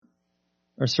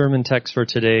Our sermon text for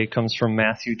today comes from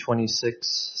Matthew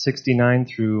 26:69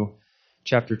 through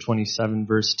chapter 27,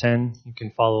 verse 10. You can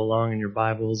follow along in your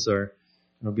Bibles, or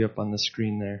it'll be up on the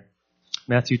screen there.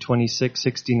 Matthew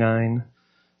 26:69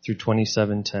 through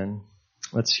 27:10.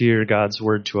 Let's hear God's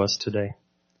word to us today.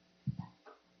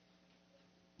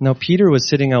 Now Peter was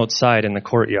sitting outside in the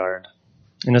courtyard,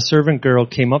 and a servant girl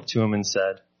came up to him and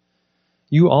said,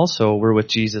 "You also were with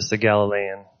Jesus the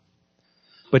Galilean."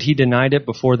 But he denied it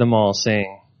before them all,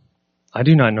 saying, "I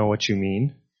do not know what you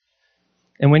mean."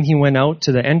 And when he went out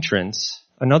to the entrance,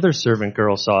 another servant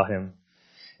girl saw him,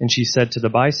 and she said to the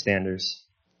bystanders,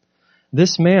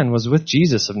 "This man was with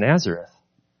Jesus of Nazareth."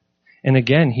 And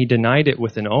again he denied it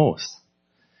with an oath,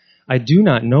 "I do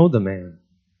not know the man."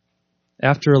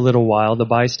 After a little while, the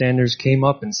bystanders came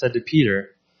up and said to Peter,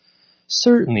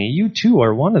 "Certainly you too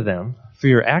are one of them, for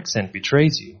your accent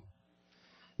betrays you."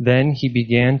 Then he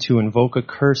began to invoke a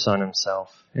curse on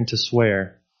himself and to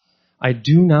swear, "I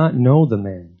do not know the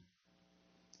man."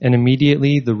 And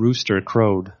immediately the rooster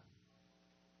crowed.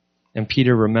 And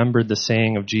Peter remembered the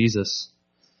saying of Jesus,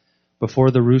 "Before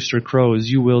the rooster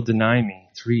crows, you will deny me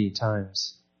 3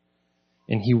 times."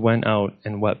 And he went out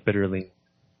and wept bitterly.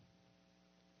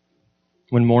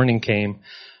 When morning came,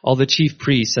 all the chief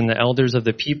priests and the elders of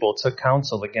the people took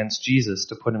counsel against Jesus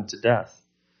to put him to death.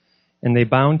 And they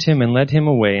bound him and led him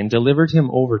away and delivered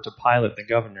him over to Pilate the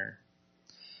governor.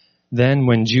 Then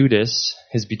when Judas,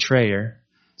 his betrayer,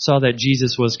 saw that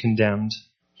Jesus was condemned,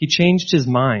 he changed his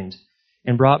mind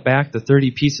and brought back the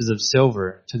 30 pieces of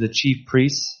silver to the chief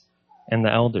priests and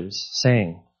the elders,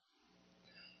 saying,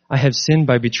 "I have sinned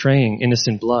by betraying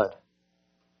innocent blood."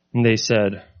 And they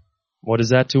said, "What is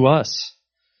that to us?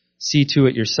 See to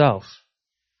it yourself."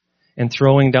 And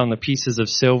throwing down the pieces of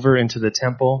silver into the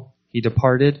temple, he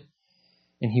departed,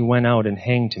 and he went out and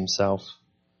hanged himself.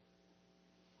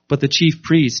 But the chief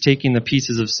priests, taking the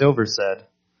pieces of silver, said,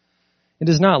 "It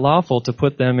is not lawful to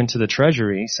put them into the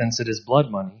treasury, since it is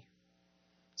blood money."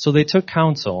 So they took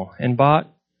counsel and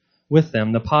bought with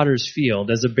them the potter's field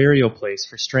as a burial place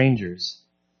for strangers.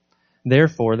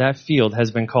 Therefore that field has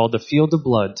been called the field of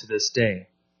blood to this day.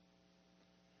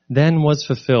 Then was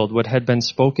fulfilled what had been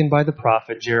spoken by the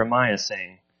prophet Jeremiah,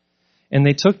 saying, "And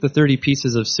they took the 30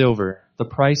 pieces of silver, the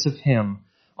price of him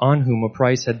on whom a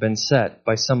price had been set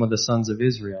by some of the sons of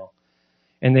Israel,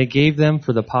 and they gave them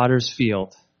for the potter's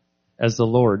field, as the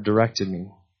Lord directed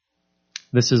me."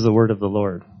 This is the word of the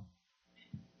Lord.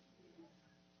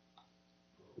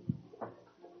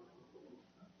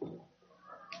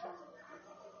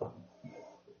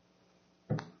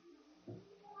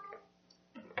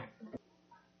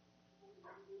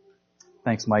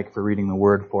 Thanks, Mike, for reading the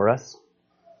word for us.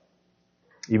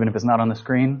 Even if it's not on the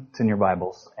screen, it's in your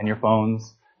Bibles and your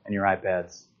phones and your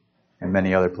iPads and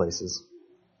many other places.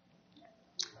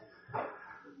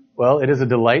 Well, it is a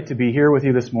delight to be here with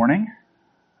you this morning.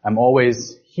 I'm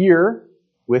always here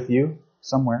with you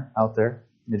somewhere out there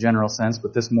in the general sense,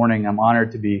 but this morning I'm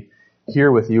honored to be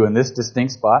here with you in this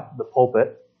distinct spot, the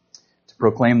pulpit, to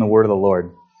proclaim the word of the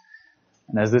Lord.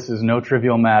 And as this is no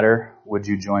trivial matter, would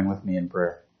you join with me in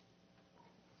prayer?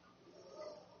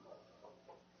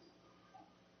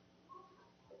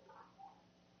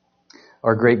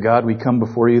 Our great God, we come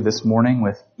before you this morning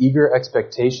with eager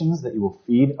expectations that you will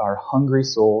feed our hungry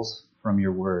souls from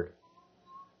your word.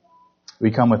 We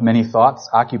come with many thoughts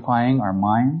occupying our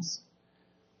minds.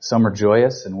 Some are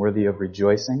joyous and worthy of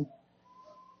rejoicing,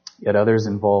 yet others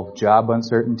involve job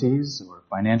uncertainties or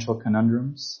financial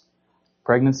conundrums,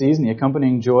 pregnancies and the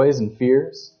accompanying joys and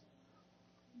fears,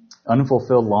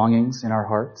 unfulfilled longings in our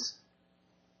hearts,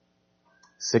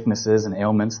 sicknesses and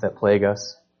ailments that plague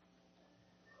us,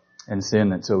 and sin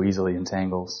that so easily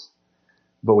entangles.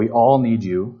 But we all need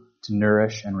you to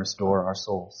nourish and restore our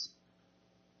souls.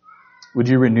 Would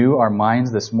you renew our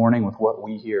minds this morning with what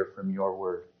we hear from your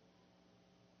word?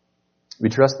 We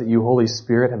trust that you, Holy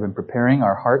Spirit, have been preparing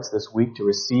our hearts this week to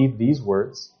receive these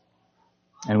words,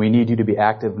 and we need you to be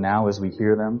active now as we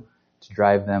hear them, to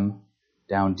drive them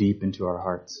down deep into our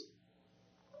hearts.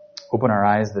 Open our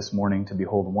eyes this morning to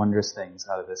behold wondrous things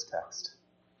out of this text.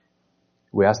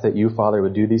 We ask that you, Father,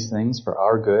 would do these things for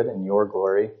our good and your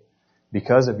glory,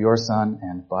 because of your Son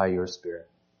and by your Spirit.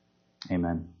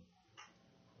 Amen.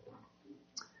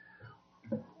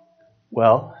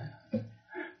 Well,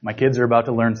 my kids are about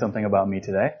to learn something about me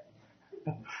today,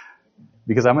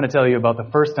 because I'm going to tell you about the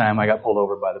first time I got pulled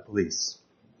over by the police.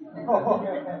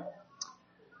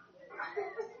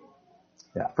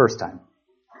 Yeah, first time.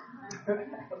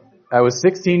 I was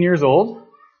 16 years old,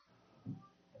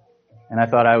 and I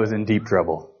thought I was in deep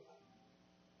trouble.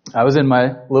 I was in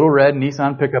my little red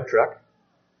Nissan pickup truck,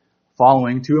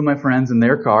 following two of my friends in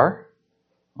their car,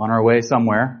 on our way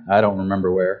somewhere. I don't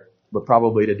remember where, but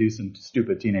probably to do some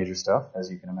stupid teenager stuff,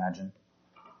 as you can imagine.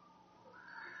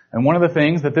 And one of the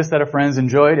things that this set of friends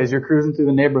enjoyed as you're cruising through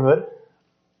the neighborhood,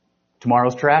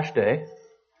 tomorrow's trash day,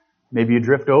 maybe you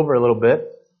drift over a little bit,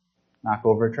 knock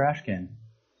over a trash can.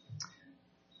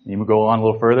 You go on a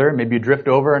little further, maybe you drift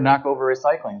over and knock over a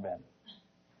recycling bin.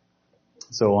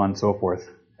 So on and so forth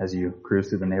as you cruise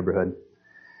through the neighborhood.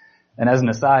 And as an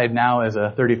aside, now as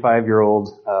a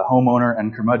 35-year-old homeowner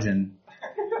and curmudgeon,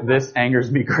 this angers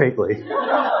me greatly.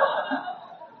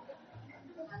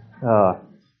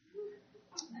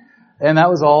 And that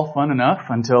was all fun enough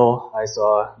until I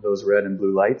saw those red and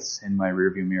blue lights in my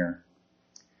rearview mirror.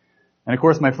 And of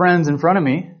course, my friends in front of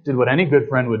me did what any good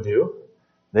friend would do.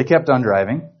 They kept on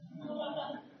driving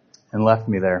and left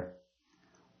me there,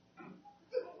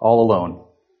 all alone.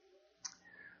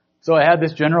 So I had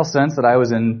this general sense that I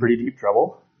was in pretty deep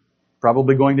trouble,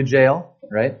 probably going to jail,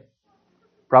 right?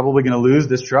 Probably going to lose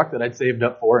this truck that I'd saved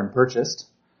up for and purchased.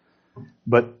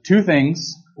 But two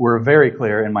things were very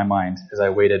clear in my mind as I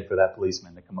waited for that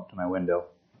policeman to come up to my window.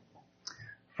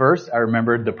 First, I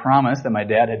remembered the promise that my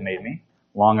dad had made me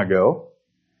long ago.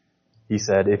 He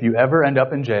said, if you ever end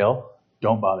up in jail,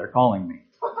 don't bother calling me.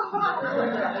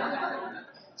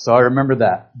 So I remembered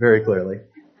that very clearly.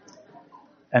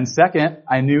 And second,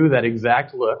 I knew that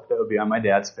exact look that would be on my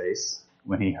dad's face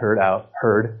when he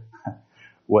heard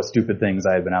what stupid things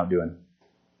I had been out doing.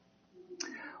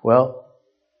 Well,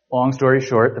 long story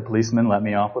short, the policeman let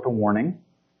me off with a warning,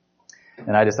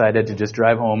 and I decided to just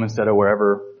drive home instead of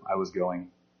wherever I was going.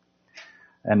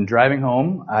 And driving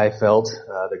home, I felt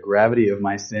the gravity of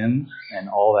my sin and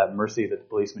all that mercy that the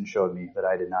policeman showed me that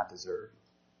I did not deserve.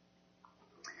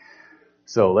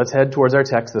 So let's head towards our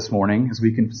text this morning as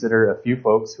we consider a few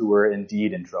folks who were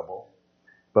indeed in trouble.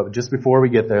 But just before we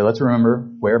get there, let's remember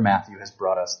where Matthew has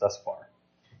brought us thus far.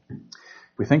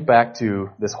 If we think back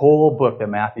to this whole book that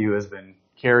Matthew has been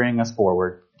carrying us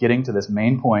forward, getting to this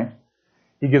main point,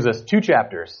 he gives us 2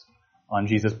 chapters on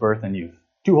Jesus' birth and youth.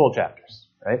 2 whole chapters,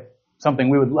 right? Something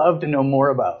we would love to know more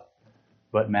about.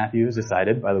 But Matthew has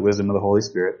decided, by the wisdom of the Holy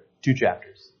Spirit, 2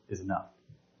 chapters is enough.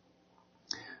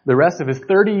 The rest of his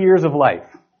 30 years of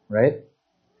life, right?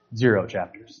 0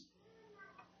 chapters.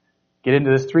 Get into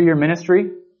this 3-year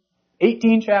ministry,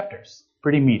 18 chapters.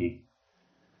 Pretty meaty.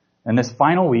 And this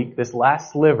final week, this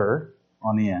last sliver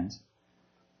on the end,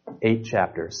 8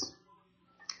 chapters.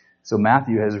 So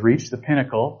Matthew has reached the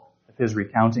pinnacle of his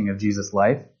recounting of Jesus'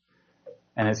 life.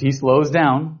 And as he slows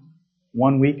down,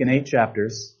 1 week and 8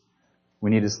 chapters,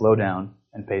 we need to slow down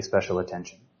and pay special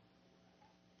attention.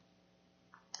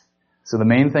 So the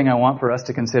main thing I want for us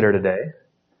to consider today,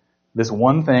 this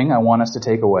one thing I want us to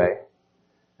take away,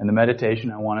 and the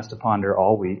meditation I want us to ponder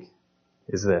all week,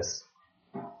 is this.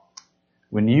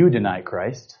 When you deny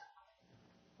Christ,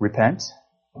 repent,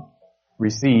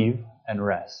 receive, and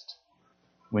rest.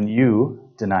 When you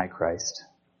deny Christ,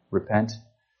 repent,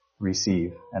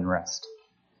 receive, and rest.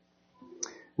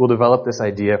 We'll develop this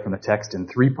idea from the text in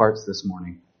 3 parts this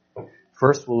morning.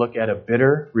 First, we'll look at a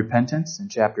bitter repentance in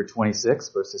chapter 26,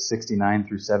 verses 69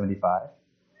 through 75.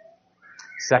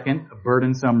 Second, a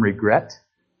burdensome regret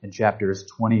in chapter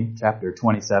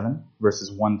 27,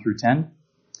 verses 1 through 10.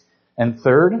 And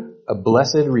third, a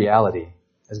blessed reality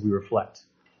as we reflect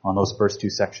on those first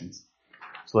 2 sections.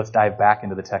 So let's dive back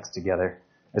into the text together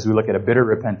as we look at a bitter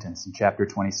repentance in chapter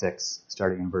 26,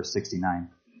 starting in verse 69.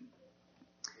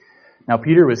 Now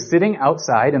Peter was sitting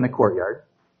outside in the courtyard,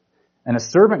 and a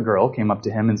servant girl came up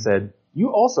to him and said,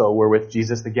 "You also were with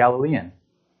Jesus the Galilean."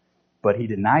 But he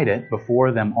denied it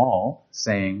before them all,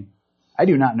 saying, "I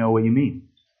do not know what you mean."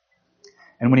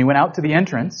 And when he went out to the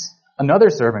entrance, another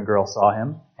servant girl saw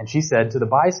him, and she said to the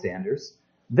bystanders,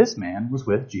 "This man was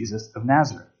with Jesus of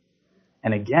Nazareth."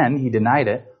 And again he denied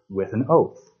it with an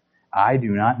oath, "I do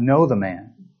not know the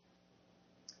man."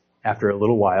 After a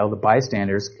little while, the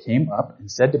bystanders came up and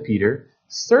said to Peter,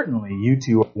 "Certainly you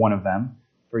too are one of them,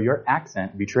 for your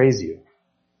accent betrays you."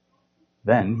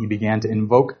 Then he began to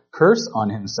invoke curse on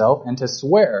himself and to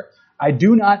swear, "I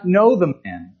do not know the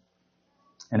man."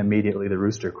 And immediately the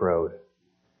rooster crowed.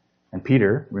 And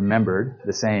Peter remembered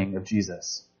the saying of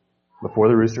Jesus, "Before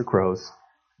the rooster crows,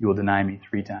 you will deny me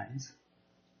 3 times."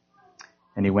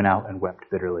 And he went out and wept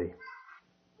bitterly.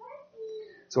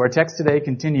 So our text today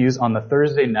continues on the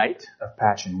Thursday night of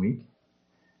Passion Week.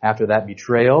 After that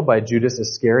betrayal by Judas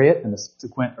Iscariot and the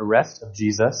subsequent arrest of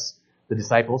Jesus, the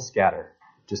disciples scatter,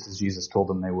 just as Jesus told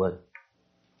them they would.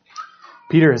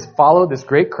 Peter has followed this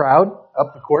great crowd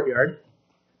up the courtyard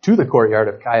to the courtyard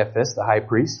of Caiaphas, the high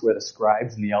priest, where the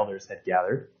scribes and the elders had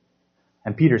gathered.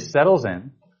 And Peter settles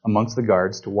in amongst the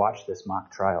guards to watch this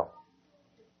mock trial.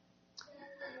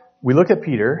 We look at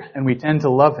Peter and we tend to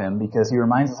love him because he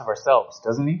reminds us of ourselves,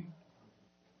 doesn't he?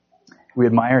 We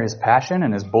admire his passion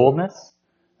and his boldness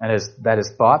and that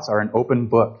his thoughts are an open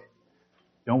book.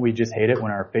 Don't we just hate it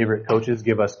when our favorite coaches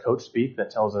give us coach speak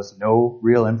that tells us no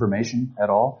real information at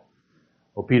all?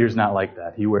 Well, Peter's not like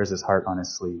that. He wears his heart on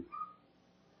his sleeve.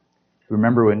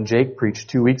 Remember when Jake preached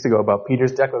 2 weeks ago about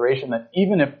Peter's declaration that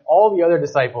even if all the other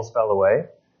disciples fell away,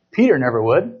 Peter never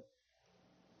would.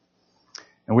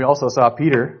 And we also saw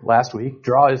Peter last week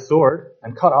draw his sword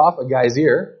and cut off a guy's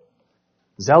ear.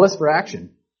 Zealous for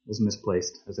action was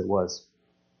misplaced as it was.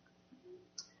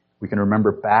 We can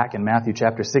remember back in Matthew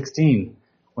chapter 16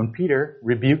 when Peter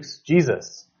rebukes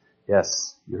Jesus.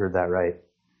 Yes, you heard that right.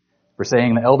 For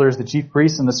saying the elders, the chief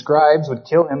priests, and the scribes would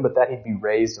kill him, but that he'd be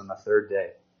raised on the third day.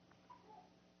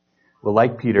 Well,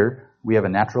 like Peter, we have a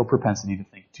natural propensity to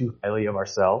think too highly of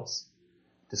ourselves,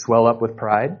 to swell up with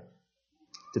pride,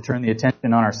 to turn the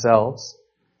attention on ourselves.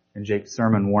 And Jake's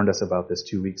sermon warned us about this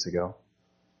 2 weeks ago.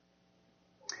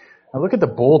 Now look at the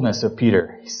boldness of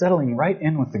Peter. He's settling right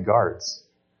in with the guards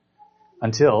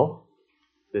until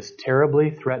this terribly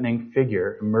threatening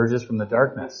figure emerges from the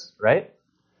darkness, right?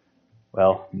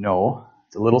 Well, no.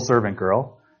 It's a little servant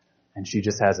girl, and she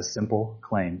just has a simple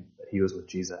claim that he was with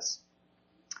Jesus.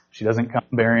 She doesn't come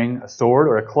bearing a sword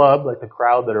or a club like the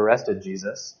crowd that arrested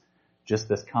Jesus, just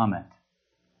this comment.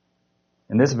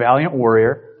 And this valiant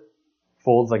warrior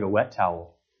folds like a wet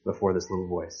towel before this little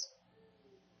voice.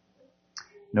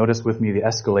 Notice with me the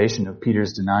escalation of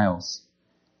Peter's denials.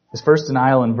 His first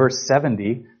denial in verse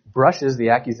 70 brushes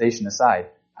the accusation aside.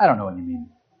 I don't know what you mean.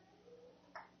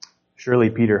 Surely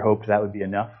Peter hoped that would be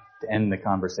enough to end the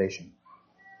conversation.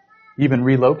 He even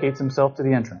relocates himself to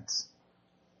the entrance.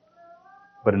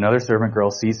 But another servant girl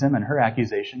sees him, and her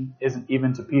accusation isn't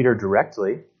even to Peter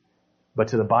directly, but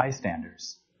to the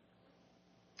bystanders.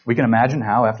 We can imagine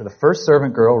how, after the first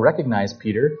servant girl recognized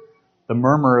Peter, the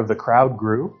murmur of the crowd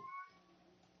grew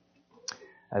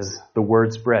as the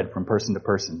word spread from person to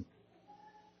person.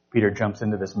 Peter jumps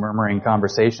into this murmuring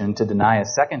conversation to deny a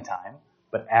second time,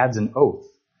 but adds an oath.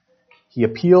 He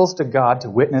appeals to God to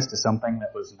witness to something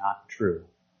that was not true.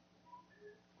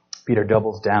 Peter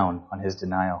doubles down on his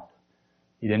denial.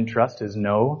 He didn't trust his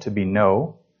no to be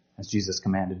no, as Jesus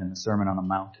commanded in the Sermon on the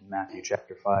Mount in Matthew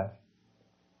chapter 5.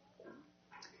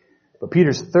 But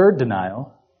Peter's third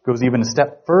denial goes even a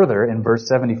step further in verse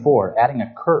 74, adding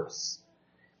a curse.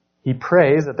 He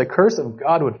prays that the curse of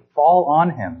God would fall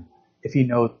on him if he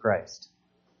knows Christ.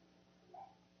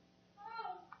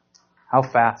 How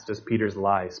fast does Peter's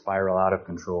lie spiral out of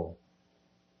control?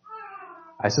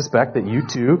 I suspect that you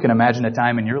too can imagine a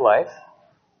time in your life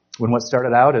when what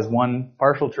started out as one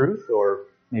partial truth or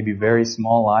maybe very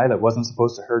small lie that wasn't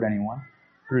supposed to hurt anyone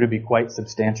grew to be quite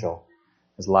substantial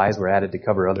as lies were added to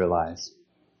cover other lies.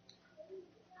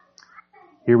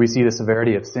 Here we see the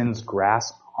severity of sin's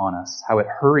grasp on us, how it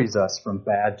hurries us from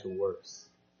bad to worse.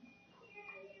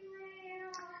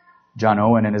 John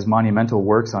Owen, in his monumental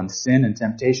works on sin and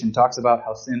temptation, talks about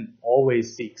how sin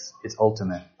always seeks its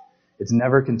ultimate. It's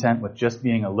never content with just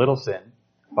being a little sin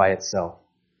by itself.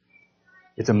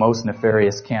 It's a most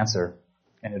nefarious cancer,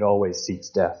 and it always seeks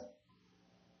death.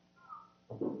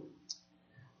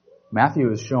 Matthew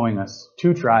is showing us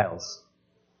two trials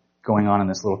going on in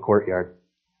this little courtyard.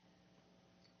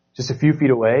 Just a few feet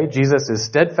away, Jesus is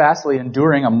steadfastly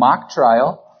enduring a mock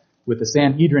trial with the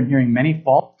Sanhedrin hearing many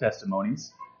false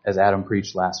testimonies, as Adam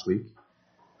preached last week.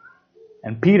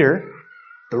 And Peter,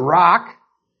 the rock,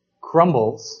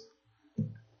 crumbles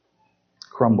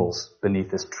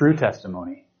beneath this true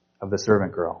testimony of the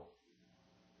servant girl.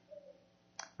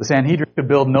 The Sanhedrin could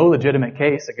build no legitimate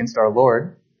case against our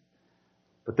Lord,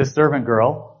 but this servant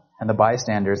girl and the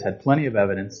bystanders had plenty of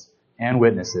evidence and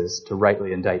witnesses to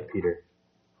rightly indict Peter.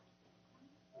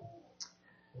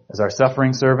 As our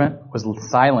suffering servant was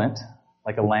silent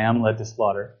like a lamb led to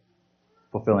slaughter,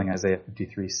 fulfilling Isaiah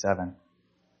 53:7,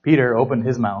 Peter opened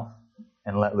his mouth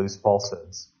and let loose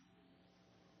falsehoods.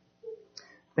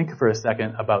 Think for a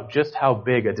second about just how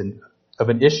big of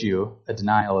an issue a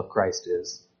denial of Christ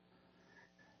is.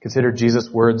 Consider Jesus'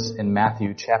 words in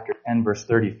Matthew chapter 10, verse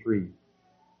 33.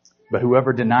 But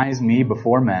whoever denies me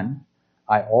before men,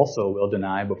 I also will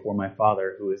deny before my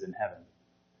Father who is in heaven.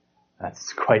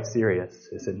 That's quite serious,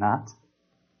 is it not?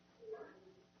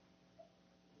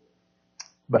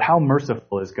 But how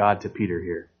merciful is God to Peter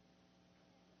here?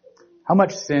 How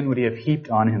much sin would he have heaped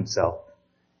on himself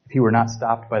if he were not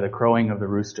stopped by the crowing of the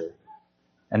rooster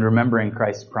and remembering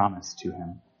Christ's promise to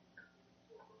him?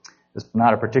 This was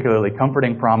not a particularly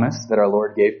comforting promise that our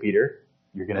Lord gave Peter.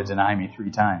 You're going to deny me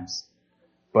 3 times.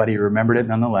 But he remembered it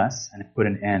nonetheless, and it put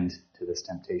an end to this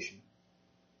temptation.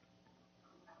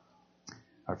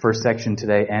 first section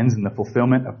today ends in the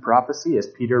fulfillment of prophecy as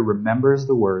Peter remembers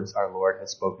the words our Lord had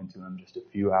spoken to him just a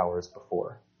few hours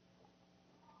before.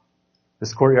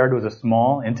 This courtyard was a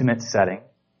small, intimate setting,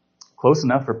 close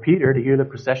enough for Peter to hear the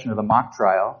procession of the mock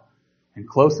trial, and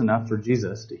close enough for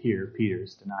Jesus to hear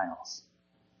Peter's denials.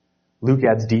 Luke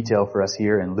adds detail for us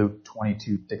here in Luke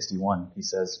 22:61. He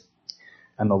says,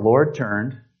 "And the Lord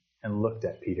turned and looked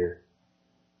at Peter.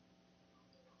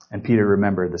 And Peter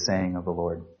remembered the saying of the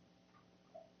Lord."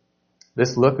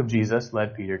 This look of Jesus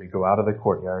led Peter to go out of the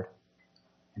courtyard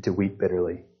and to weep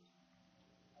bitterly.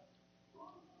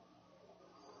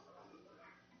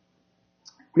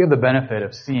 We have the benefit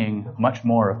of seeing much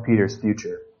more of Peter's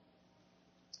future.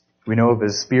 We know of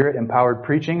his Spirit-empowered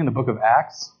preaching in the book of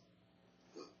Acts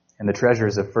and the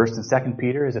treasures of 1st and 2nd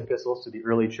Peter, his epistles to the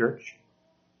early church.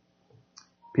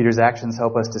 Peter's actions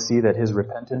help us to see that his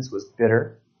repentance was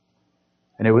bitter,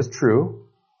 and it was true,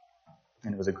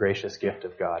 and it was a gracious gift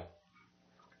of God.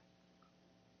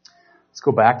 Let's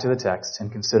go back to the text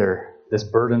and consider this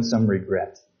burdensome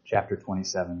regret, chapter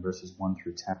 27, verses 1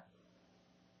 through 10.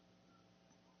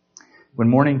 When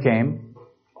morning came,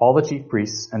 all the chief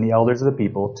priests and the elders of the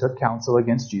people took counsel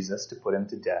against Jesus to put him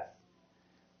to death.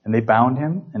 And they bound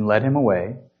him and led him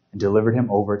away and delivered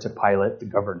him over to Pilate the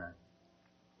governor.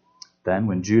 Then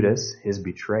when Judas, his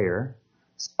betrayer,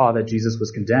 saw that Jesus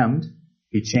was condemned,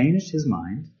 he changed his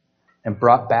mind and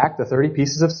brought back the 30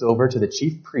 pieces of silver to the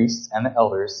chief priests and the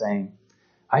elders, saying,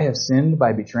 "I have sinned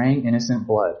by betraying innocent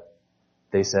blood."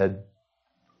 They said,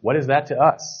 "What is that to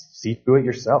us? See to it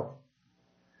yourself."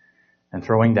 And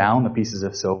throwing down the pieces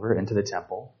of silver into the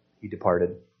temple, he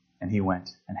departed, and he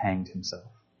went and hanged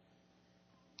himself.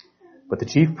 But the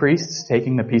chief priests,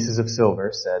 taking the pieces of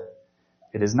silver, said,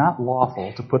 "It is not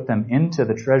lawful to put them into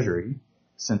the treasury,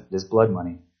 since it is blood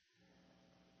money."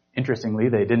 Interestingly,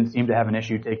 they didn't seem to have an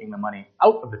issue taking the money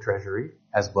out of the treasury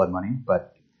as blood money,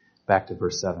 but back to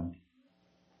verse 7.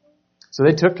 So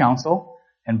they took counsel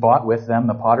and bought with them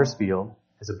the potter's field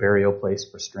as a burial place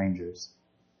for strangers.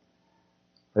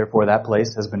 Therefore that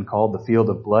place has been called the field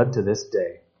of blood to this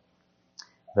day.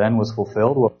 Then was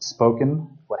fulfilled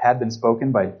what had been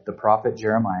spoken by the prophet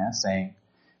Jeremiah, saying,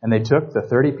 "And they took the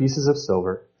 30 pieces of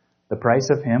silver, the price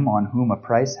of him on whom a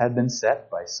price had been set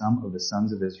by some of the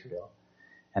sons of Israel,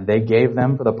 and they gave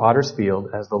them for the potter's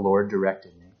field as the Lord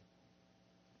directed me."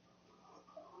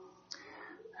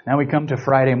 Now we come to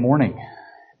Friday morning.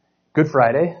 Good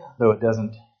Friday, though it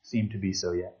doesn't seem to be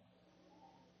so yet.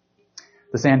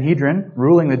 The Sanhedrin,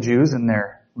 ruling the Jews in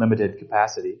their limited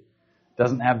capacity,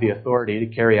 doesn't have the authority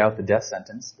to carry out the death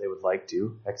sentence they would like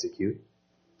to execute.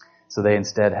 So they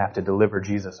instead have to deliver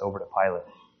Jesus over to Pilate.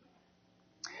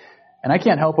 And I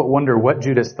can't help but wonder what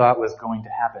Judas thought was going to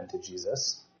happen to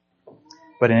Jesus.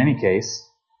 But in any case,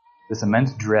 this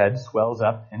immense dread swells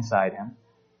up inside him,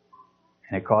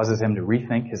 and it causes him to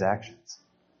rethink his actions.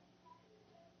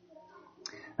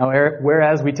 Now,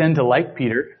 whereas we tend to like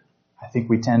Peter, I think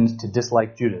we tend to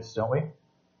dislike Judas, don't we?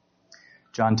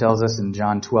 John tells us in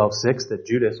John 12:6 that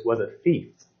Judas was a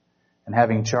thief, and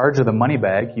having charge of the money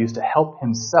bag, used to help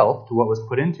himself to what was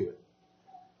put into it.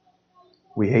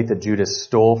 We hate that Judas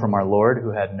stole from our Lord,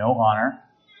 who had no honor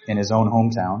in his own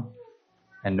hometown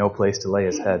and no place to lay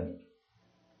his head.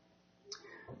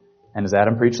 And as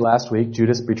Adam preached last week,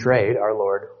 Judas betrayed our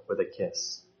Lord with a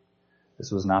kiss.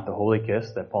 This was not the holy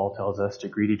kiss that Paul tells us to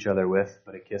greet each other with,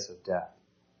 but a kiss of death.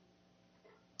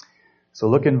 So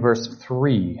look in verse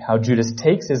 3, how Judas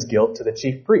takes his guilt to the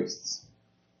chief priests.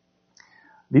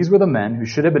 These were the men who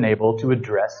should have been able to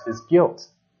address his guilt.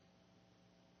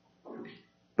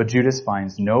 But Judas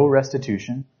finds no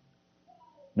restitution,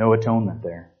 no atonement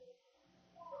there.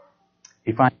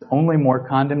 He finds only more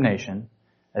condemnation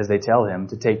as they tell him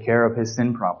to take care of his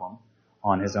sin problem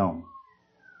on his own.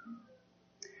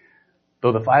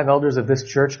 Though the 5 elders of this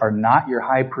church are not your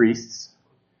high priests,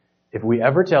 if we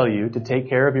ever tell you to take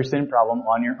care of your sin problem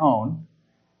on your own,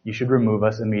 you should remove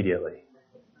us immediately.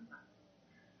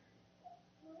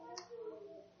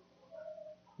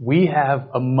 We have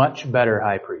a much better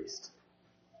high priest.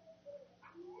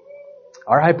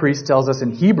 Our high priest tells us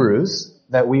in Hebrews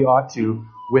that we ought to,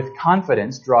 with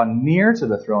confidence, draw near to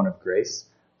the throne of grace,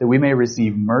 that we may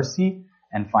receive mercy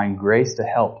and find grace to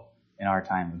help in our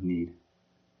time of need.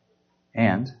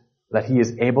 And that he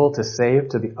is able to save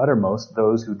to the uttermost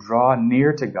those who draw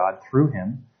near to God through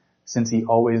him, since he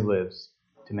always lives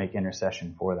to make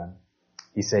intercession for them.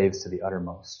 He saves to the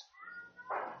uttermost.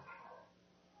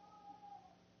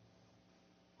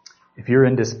 If you're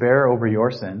in despair over your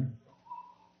sin,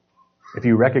 if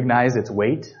you recognize its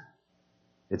weight,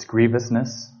 its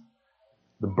grievousness,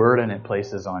 the burden it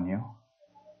places on you,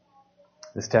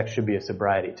 this text should be a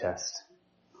sobriety test.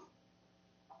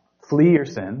 Flee your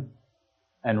sin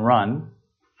and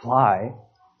fly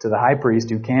to the high priest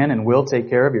who can and will take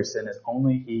care of your sin as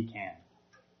only he can.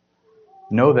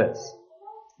 Know this,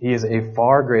 he is a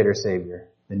far greater Savior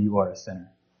than you are a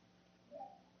sinner.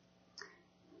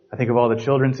 I think of all the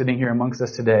children sitting here amongst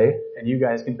us today, and you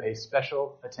guys can pay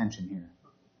special attention here.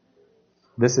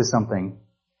 This is something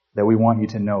that we want you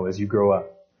to know as you grow up.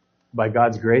 By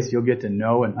God's grace, you'll get to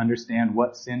know and understand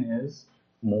what sin is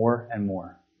more and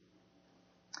more.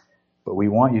 But we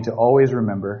want you to always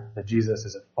remember that Jesus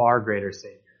is a far greater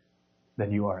Savior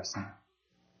than you are a sinner.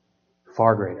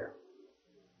 Far greater.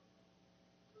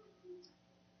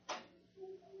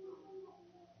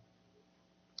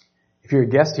 If you're a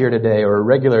guest here today or a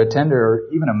regular attender or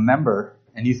even a member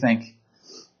and you think,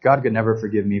 God could never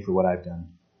forgive me for what I've done,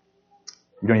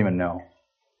 you don't even know.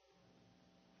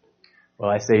 Well,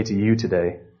 I say to you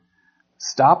today,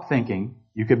 stop thinking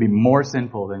you could be more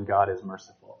sinful than God is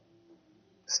merciful.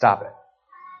 Stop it.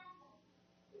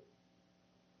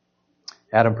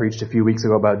 Adam preached a few weeks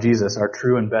ago about Jesus, our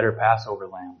true and better Passover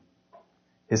lamb.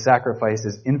 His sacrifice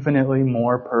is infinitely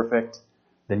more perfect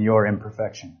than your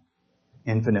imperfection.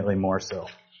 Infinitely more so.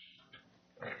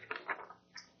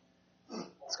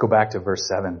 Let's go back to verse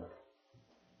 7.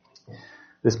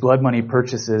 This blood money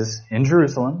purchases in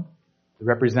Jerusalem, the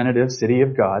representative city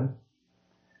of God,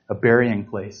 a burying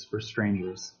place for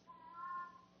strangers.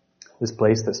 This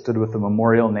place that stood with the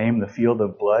memorial name, the Field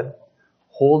of Blood,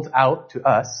 holds out to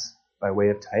us, by way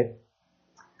of type,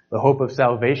 the hope of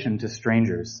salvation to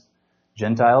strangers,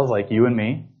 Gentiles like you and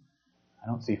me. I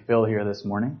don't see Phil here this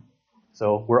morning,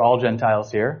 so we're all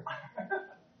Gentiles here.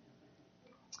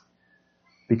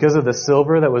 Because of the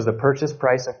silver that was the purchase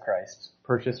price of Christ,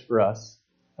 purchased for us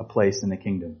a place in the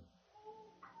kingdom.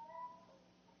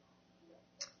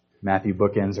 Matthew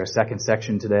bookends our second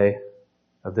section today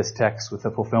of this text with the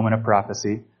fulfillment of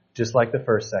prophecy, just like the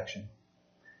first section,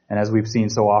 and as we've seen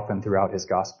so often throughout his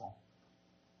gospel.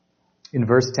 In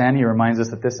verse 10, he reminds us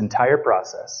that this entire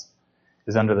process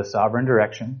is under the sovereign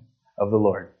direction of the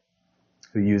Lord,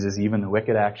 who uses even the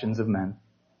wicked actions of men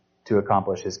to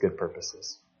accomplish his good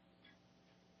purposes.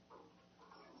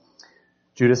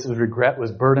 Judas' regret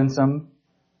was burdensome,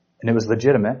 and it was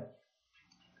legitimate,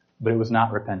 but it was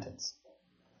not repentance.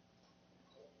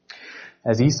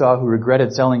 As Esau, who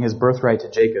regretted selling his birthright to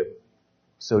Jacob,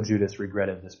 so Judas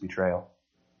regretted this betrayal.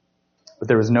 But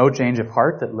there was no change of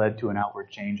heart that led to an outward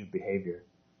change of behavior.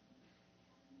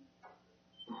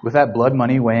 With that blood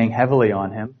money weighing heavily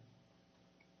on him,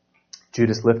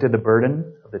 Judas lifted the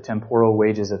burden of the temporal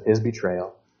wages of his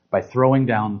betrayal by throwing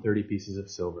down 30 pieces of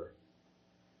silver.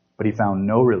 But he found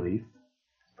no relief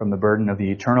from the burden of the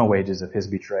eternal wages of his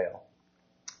betrayal.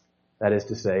 That is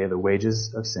to say, the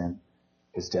wages of sin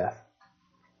is death.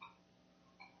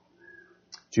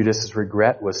 Judas'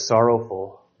 regret was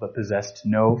sorrowful, but possessed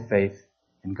no faith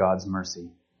in God's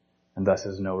mercy, and thus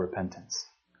is no repentance.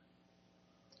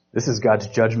 This is God's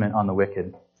judgment on the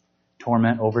wicked,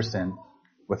 torment over sin,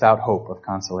 without hope of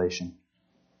consolation.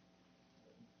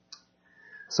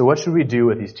 So what should we do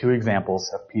with these two examples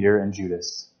of Peter and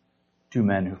Judas, two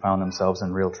men who found themselves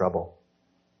in real trouble?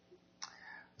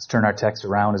 Let's turn our text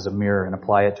around as a mirror and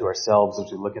apply it to ourselves as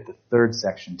we look at the third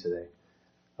section today,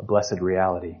 a blessed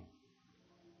reality.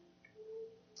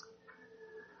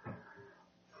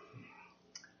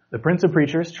 The Prince of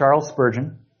Preachers, Charles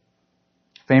Spurgeon,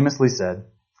 famously said,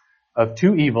 "Of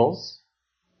two evils,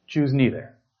 choose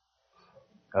neither.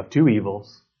 Of two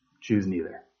evils, choose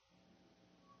neither."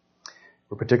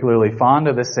 We're particularly fond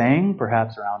of this saying,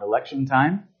 perhaps around election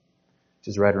time, which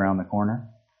is right around the corner,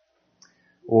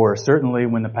 or certainly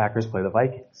when the Packers play the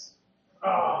Vikings.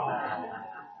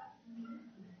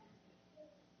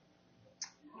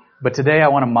 But today I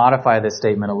want to modify this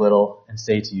statement a little and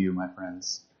say to you, my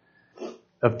friends,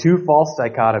 of two false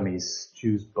dichotomies,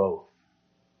 choose both.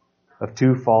 Of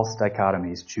two false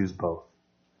dichotomies, choose both.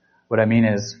 What I mean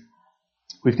is,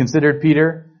 we've considered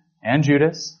Peter and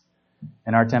Judas,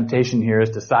 and our temptation here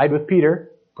is to side with Peter,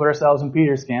 put ourselves in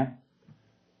Peter's camp,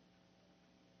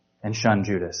 and shun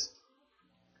Judas.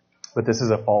 But this is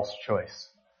a false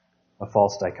choice, a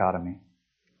false dichotomy.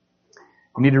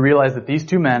 We need to realize that these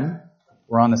two men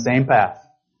were on the same path.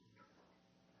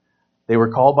 They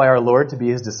were called by our Lord to be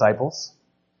his disciples,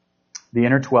 the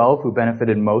inner 12 who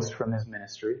benefited most from his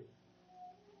ministry.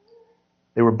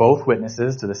 They were both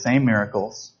witnesses to the same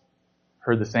miracles,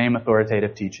 heard the same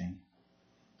authoritative teaching.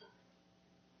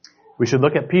 We should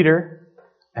look at Peter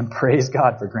and praise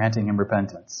God for granting him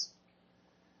repentance.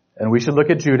 And we should look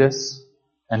at Judas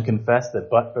and confess that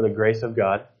but for the grace of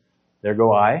God, there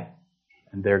go I,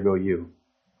 and there go you.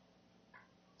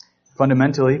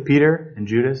 Fundamentally, Peter and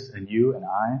Judas and you and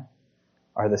I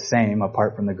are the same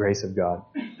apart from the grace of God.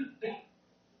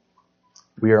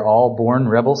 We are all born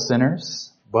rebel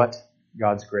sinners, but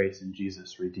God's grace in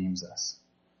Jesus redeems us.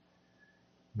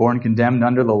 Born condemned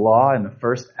under the law in the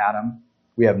first Adam,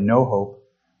 we have no hope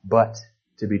but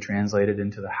to be translated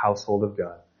into the household of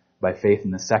God by faith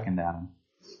in the second Adam,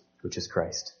 which is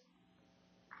Christ.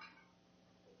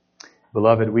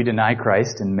 Beloved, we deny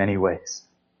Christ in many ways.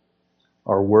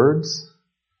 Our words,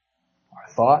 our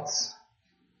thoughts,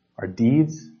 our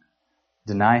deeds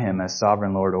deny him as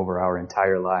sovereign Lord over our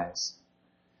entire lives.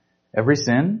 Every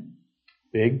sin,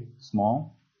 big,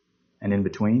 small, and in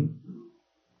between,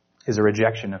 is a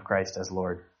rejection of Christ as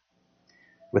Lord.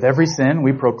 With every sin,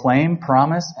 we proclaim,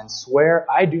 promise, and swear,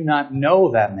 I do not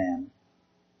know that man.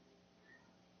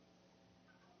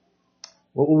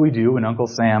 What will we do when Uncle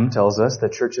Sam tells us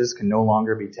that churches can no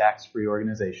longer be tax-free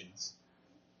organizations,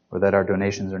 or that our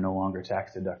donations are no longer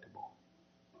tax-deductible?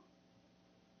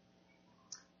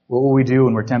 What will we do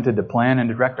when we're tempted to plan and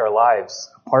direct our lives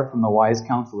apart from the wise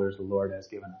counselors the Lord has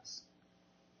given us?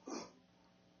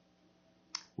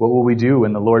 What will we do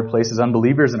when the Lord places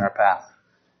unbelievers in our path?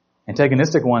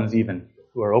 Antagonistic ones even,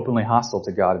 who are openly hostile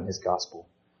to God and His gospel.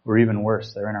 Or even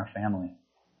worse, they're in our family.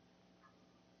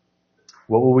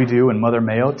 What will we do when Mother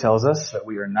Mayo tells us that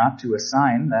we are not to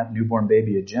assign that newborn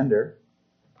baby a gender,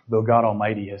 though God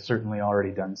Almighty has certainly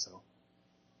already done so?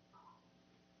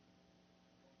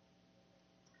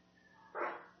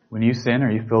 When you sin, are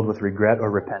you filled with regret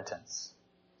or repentance?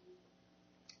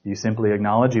 Do you simply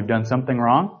acknowledge you've done something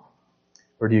wrong?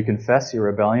 Or do you confess your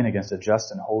rebellion against a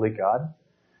just and holy God,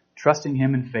 trusting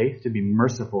Him in faith to be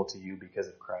merciful to you because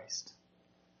of Christ?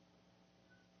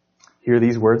 Hear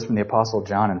these words from the Apostle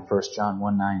John in 1 John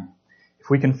 1:9. If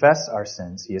we confess our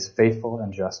sins, He is faithful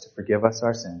and just to forgive us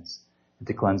our sins and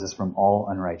to cleanse us from all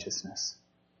unrighteousness.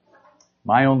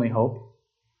 My only hope,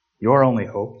 your only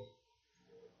hope,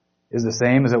 is the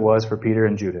same as it was for Peter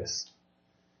and Judas.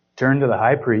 Turn to the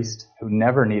high priest who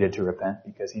never needed to repent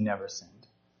because he never sinned.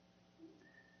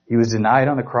 He was denied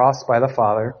on the cross by the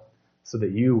Father so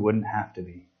that you wouldn't have to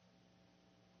be.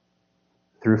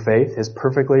 Through faith, His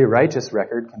perfectly righteous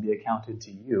record can be accounted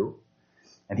to you,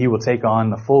 and He will take on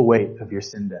the full weight of your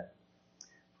sin debt.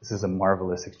 This is a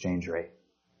marvelous exchange rate.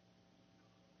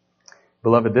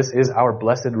 Beloved, this is our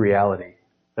blessed reality,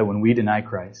 that when we deny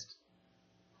Christ,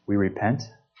 we repent,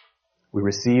 we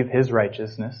receive His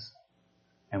righteousness,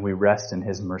 and we rest in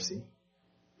His mercy.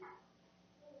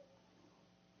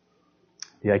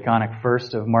 The iconic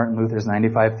first of Martin Luther's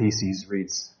 95 Theses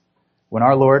reads, when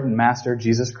our Lord and Master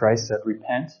Jesus Christ said,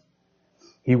 repent,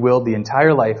 He willed the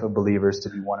entire life of believers to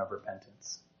be one of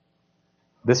repentance.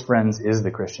 This, friends, is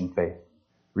the Christian faith,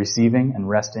 receiving and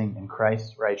resting in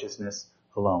Christ's righteousness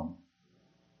alone.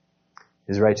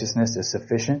 His righteousness is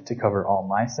sufficient to cover all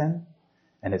my sin,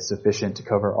 and it's sufficient to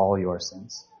cover all your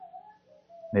sins.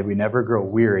 May we never grow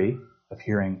weary of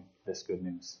hearing this good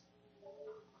news.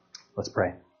 Let's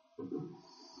pray.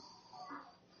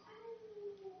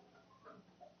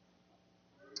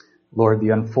 Lord, the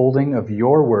unfolding of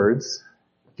your words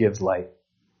gives light.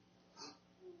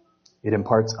 It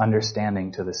imparts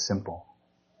understanding to the simple.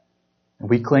 And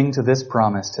we cling to this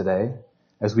promise today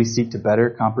as we seek to better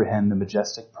comprehend the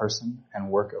majestic person and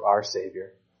work of our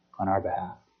Savior on our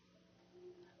behalf.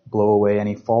 Blow away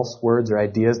any false words or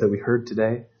ideas that we heard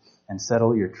today and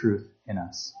settle your truth in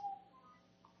us.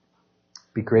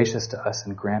 Be gracious to us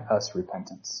and grant us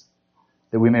repentance,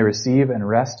 that we may receive and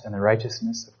rest in the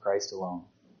righteousness of Christ alone.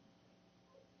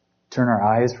 Turn our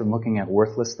eyes from looking at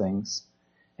worthless things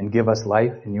and give us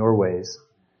life in your ways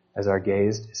as our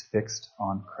gaze is fixed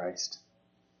on Christ.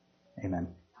 Amen.